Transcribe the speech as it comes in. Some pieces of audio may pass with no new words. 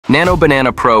Nano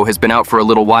Banana Pro has been out for a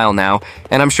little while now,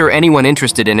 and I'm sure anyone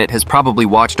interested in it has probably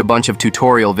watched a bunch of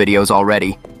tutorial videos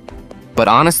already. But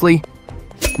honestly,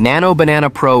 Nano Banana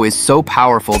Pro is so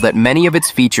powerful that many of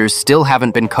its features still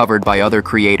haven't been covered by other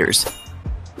creators.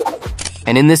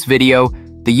 And in this video,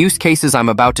 the use cases I'm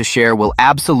about to share will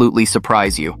absolutely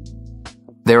surprise you.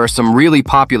 There are some really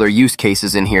popular use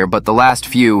cases in here, but the last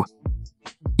few,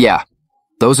 yeah,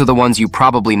 those are the ones you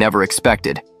probably never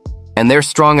expected. And they're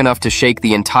strong enough to shake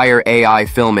the entire AI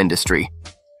film industry.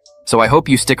 So I hope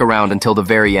you stick around until the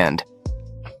very end.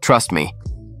 Trust me,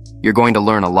 you're going to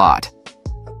learn a lot.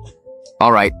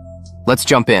 All right, let's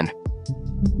jump in.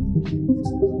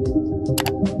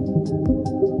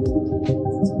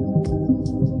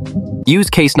 Use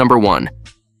case number 1.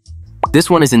 This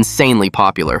one is insanely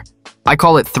popular. I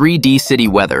call it 3D city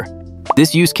weather.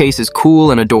 This use case is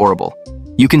cool and adorable.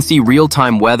 You can see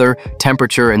real-time weather,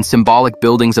 temperature, and symbolic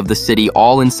buildings of the city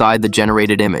all inside the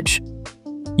generated image.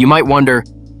 You might wonder,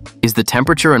 is the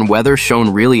temperature and weather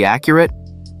shown really accurate?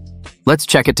 Let's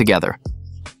check it together.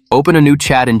 Open a new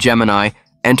chat in Gemini,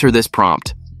 enter this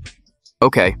prompt.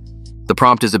 Okay, the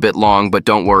prompt is a bit long, but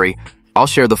don't worry, I'll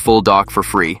share the full doc for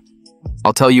free.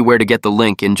 I'll tell you where to get the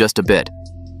link in just a bit.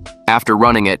 After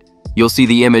running it, you'll see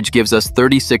the image gives us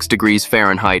 36 degrees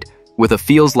Fahrenheit, with a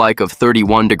feels like of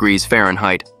 31 degrees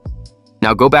Fahrenheit.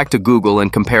 Now go back to Google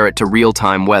and compare it to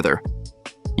real-time weather.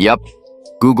 Yep,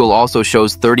 Google also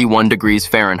shows 31 degrees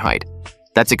Fahrenheit.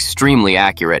 That's extremely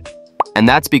accurate. And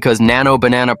that's because Nano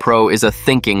Banana Pro is a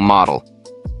thinking model.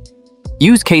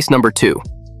 Use case number 2.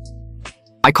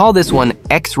 I call this one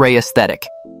X-ray aesthetic.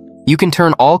 You can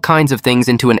turn all kinds of things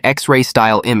into an X-ray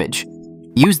style image.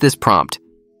 Use this prompt.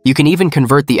 You can even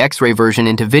convert the X-ray version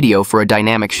into video for a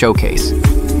dynamic showcase.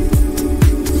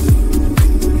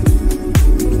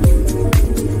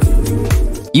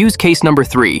 Use case number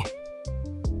 3.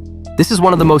 This is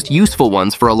one of the most useful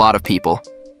ones for a lot of people.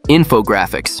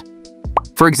 Infographics.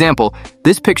 For example,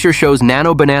 this picture shows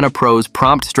Nano Banana Pro's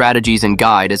prompt strategies and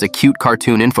guide as a cute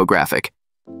cartoon infographic.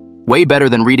 Way better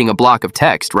than reading a block of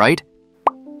text, right?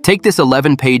 Take this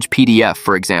 11-page PDF,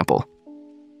 for example.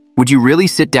 Would you really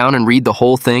sit down and read the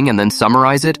whole thing and then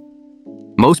summarize it?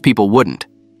 Most people wouldn't.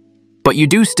 But you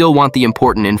do still want the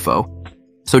important info.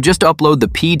 So just upload the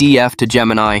PDF to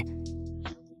Gemini,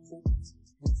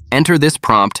 enter this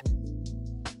prompt,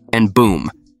 and boom.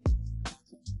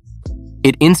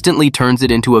 It instantly turns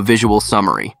it into a visual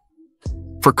summary.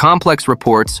 For complex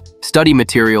reports, study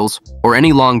materials, or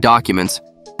any long documents,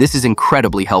 this is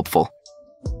incredibly helpful.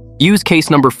 Use case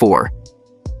number 4.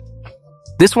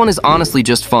 This one is honestly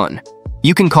just fun.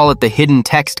 You can call it the hidden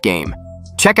text game.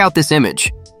 Check out this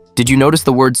image. Did you notice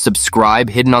the word subscribe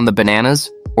hidden on the bananas?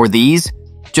 Or these?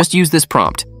 Just use this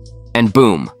prompt. And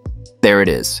boom, there it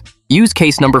is. Use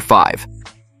case number 5.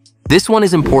 This one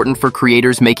is important for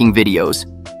creators making videos.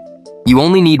 You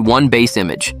only need one base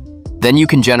image. Then you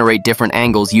can generate different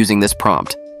angles using this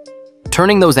prompt.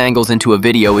 Turning those angles into a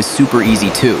video is super easy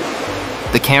too.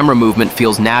 The camera movement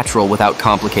feels natural without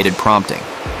complicated prompting.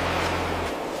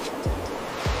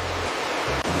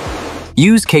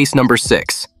 Use case number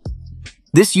 6.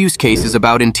 This use case is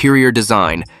about interior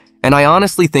design, and I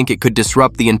honestly think it could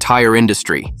disrupt the entire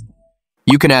industry.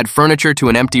 You can add furniture to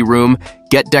an empty room,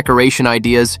 get decoration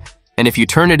ideas, and if you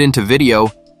turn it into video,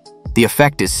 the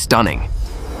effect is stunning.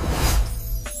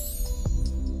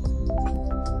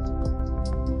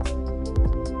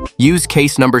 Use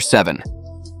case number 7.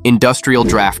 Industrial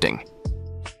drafting.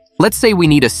 Let's say we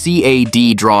need a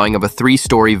CAD drawing of a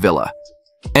 3-story villa.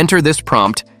 Enter this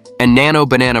prompt, and Nano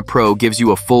Banana Pro gives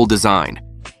you a full design.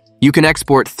 You can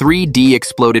export 3D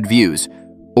exploded views,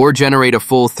 or generate a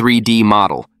full 3D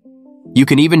model. You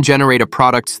can even generate a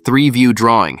product's 3-view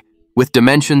drawing, with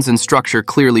dimensions and structure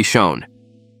clearly shown.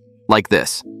 Like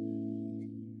this.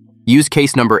 Use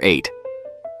case number 8.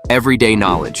 Everyday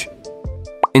knowledge.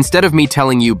 Instead of me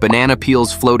telling you banana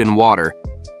peels float in water,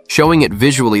 showing it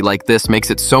visually like this makes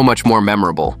it so much more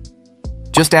memorable.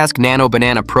 Just ask Nano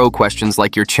Banana Pro questions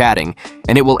like you're chatting,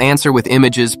 and it will answer with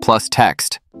images plus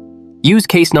text. Use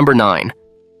case number 9.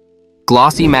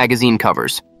 Glossy magazine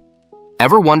covers.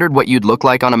 Ever wondered what you'd look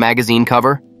like on a magazine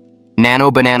cover?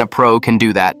 Nano Banana Pro can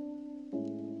do that.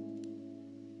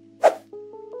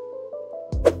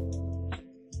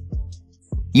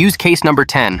 Use case number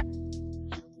 10.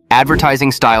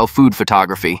 Advertising style food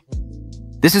photography.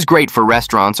 This is great for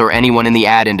restaurants or anyone in the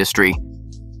ad industry.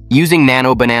 Using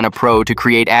Nano Banana Pro to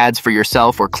create ads for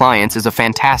yourself or clients is a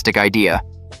fantastic idea.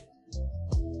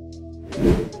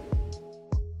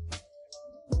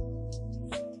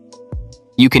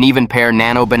 You can even pair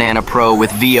Nano Banana Pro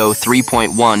with VO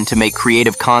 3.1 to make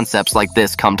creative concepts like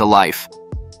this come to life.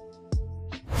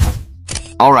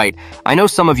 Alright, I know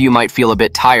some of you might feel a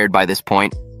bit tired by this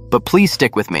point, but please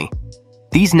stick with me.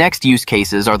 These next use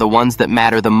cases are the ones that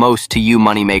matter the most to you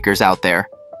moneymakers out there.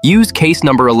 Use case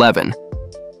number 11.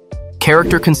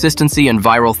 Character consistency and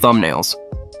viral thumbnails.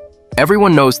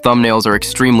 Everyone knows thumbnails are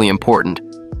extremely important.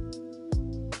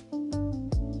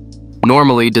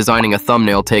 Normally, designing a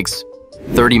thumbnail takes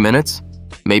 30 minutes,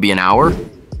 maybe an hour.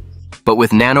 But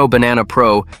with Nano Banana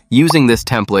Pro, using this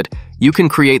template, you can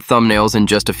create thumbnails in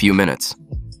just a few minutes.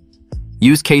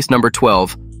 Use case number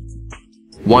 12.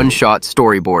 One-shot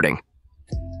storyboarding.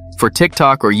 For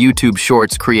TikTok or YouTube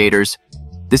Shorts creators,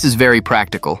 this is very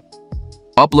practical.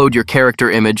 Upload your character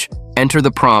image, enter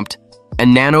the prompt,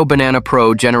 and Nano Banana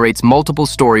Pro generates multiple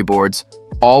storyboards,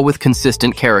 all with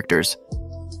consistent characters.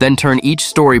 Then turn each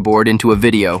storyboard into a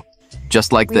video,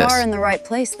 just like this. We are in the right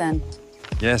place then.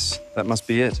 Yes, that must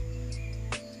be it.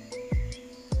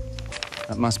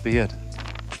 That must be it.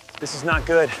 This is not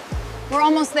good. We're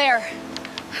almost there.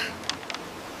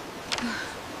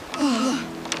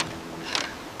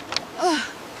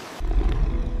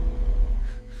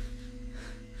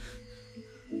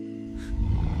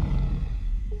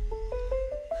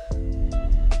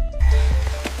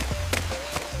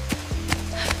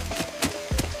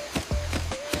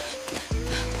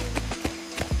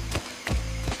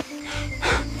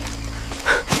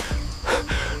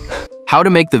 How to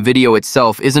make the video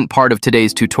itself isn't part of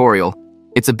today's tutorial.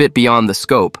 It's a bit beyond the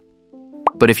scope.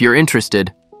 But if you're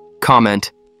interested,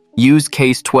 comment, use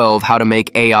case 12 how to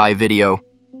make AI video.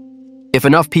 If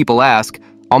enough people ask,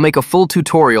 I'll make a full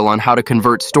tutorial on how to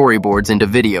convert storyboards into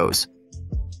videos.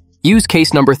 Use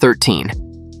case number 13.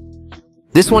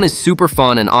 This one is super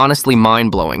fun and honestly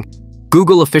mind-blowing.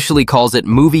 Google officially calls it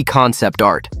movie concept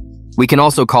art. We can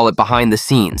also call it behind the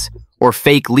scenes, or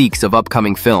fake leaks of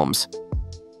upcoming films.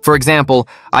 For example,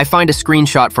 I find a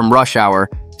screenshot from Rush Hour,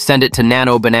 send it to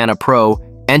Nano Banana Pro,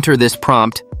 enter this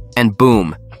prompt, and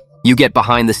boom, you get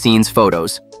behind-the-scenes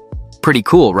photos. Pretty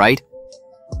cool, right?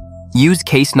 Use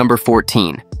case number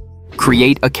 14.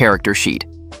 Create a character sheet.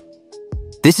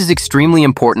 This is extremely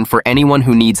important for anyone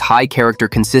who needs high character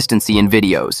consistency in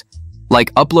videos.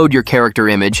 Like upload your character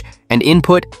image and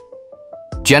input,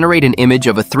 generate an image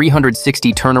of a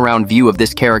 360 turnaround view of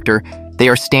this character. They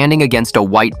are standing against a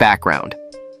white background.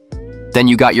 Then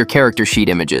you got your character sheet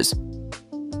images.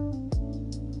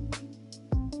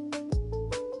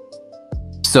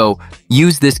 So,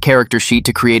 use this character sheet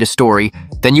to create a story,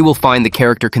 then you will find the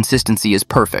character consistency is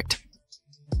perfect.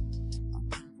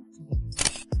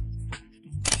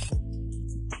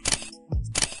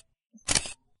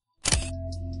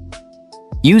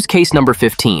 Use case number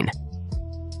 15.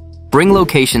 Bring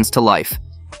locations to life.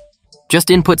 Just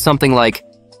input something like,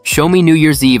 show me New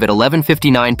Year's Eve at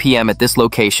 11:59 p.m. at this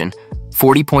location,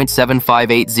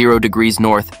 40.7580 degrees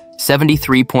north,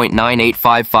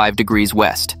 73.9855 degrees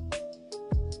west.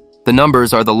 The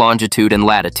numbers are the longitude and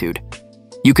latitude.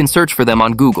 You can search for them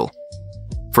on Google.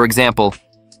 For example,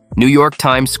 New York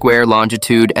Times Square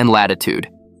longitude and latitude.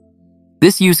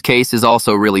 This use case is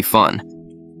also really fun.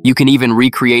 You can even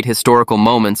recreate historical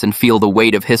moments and feel the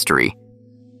weight of history.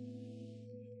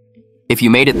 If you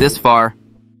made it this far,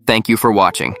 thank you for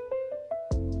watching.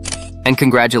 And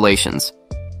congratulations.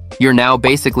 You're now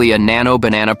basically a Nano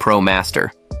Banana Pro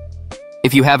master.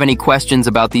 If you have any questions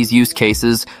about these use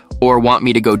cases or want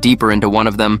me to go deeper into one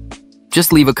of them,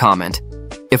 just leave a comment.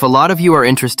 If a lot of you are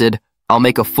interested, I'll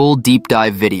make a full deep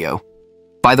dive video.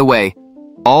 By the way,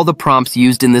 all the prompts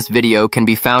used in this video can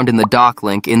be found in the doc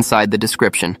link inside the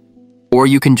description, or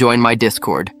you can join my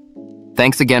Discord.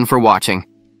 Thanks again for watching.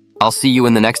 I'll see you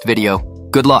in the next video.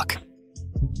 Good luck!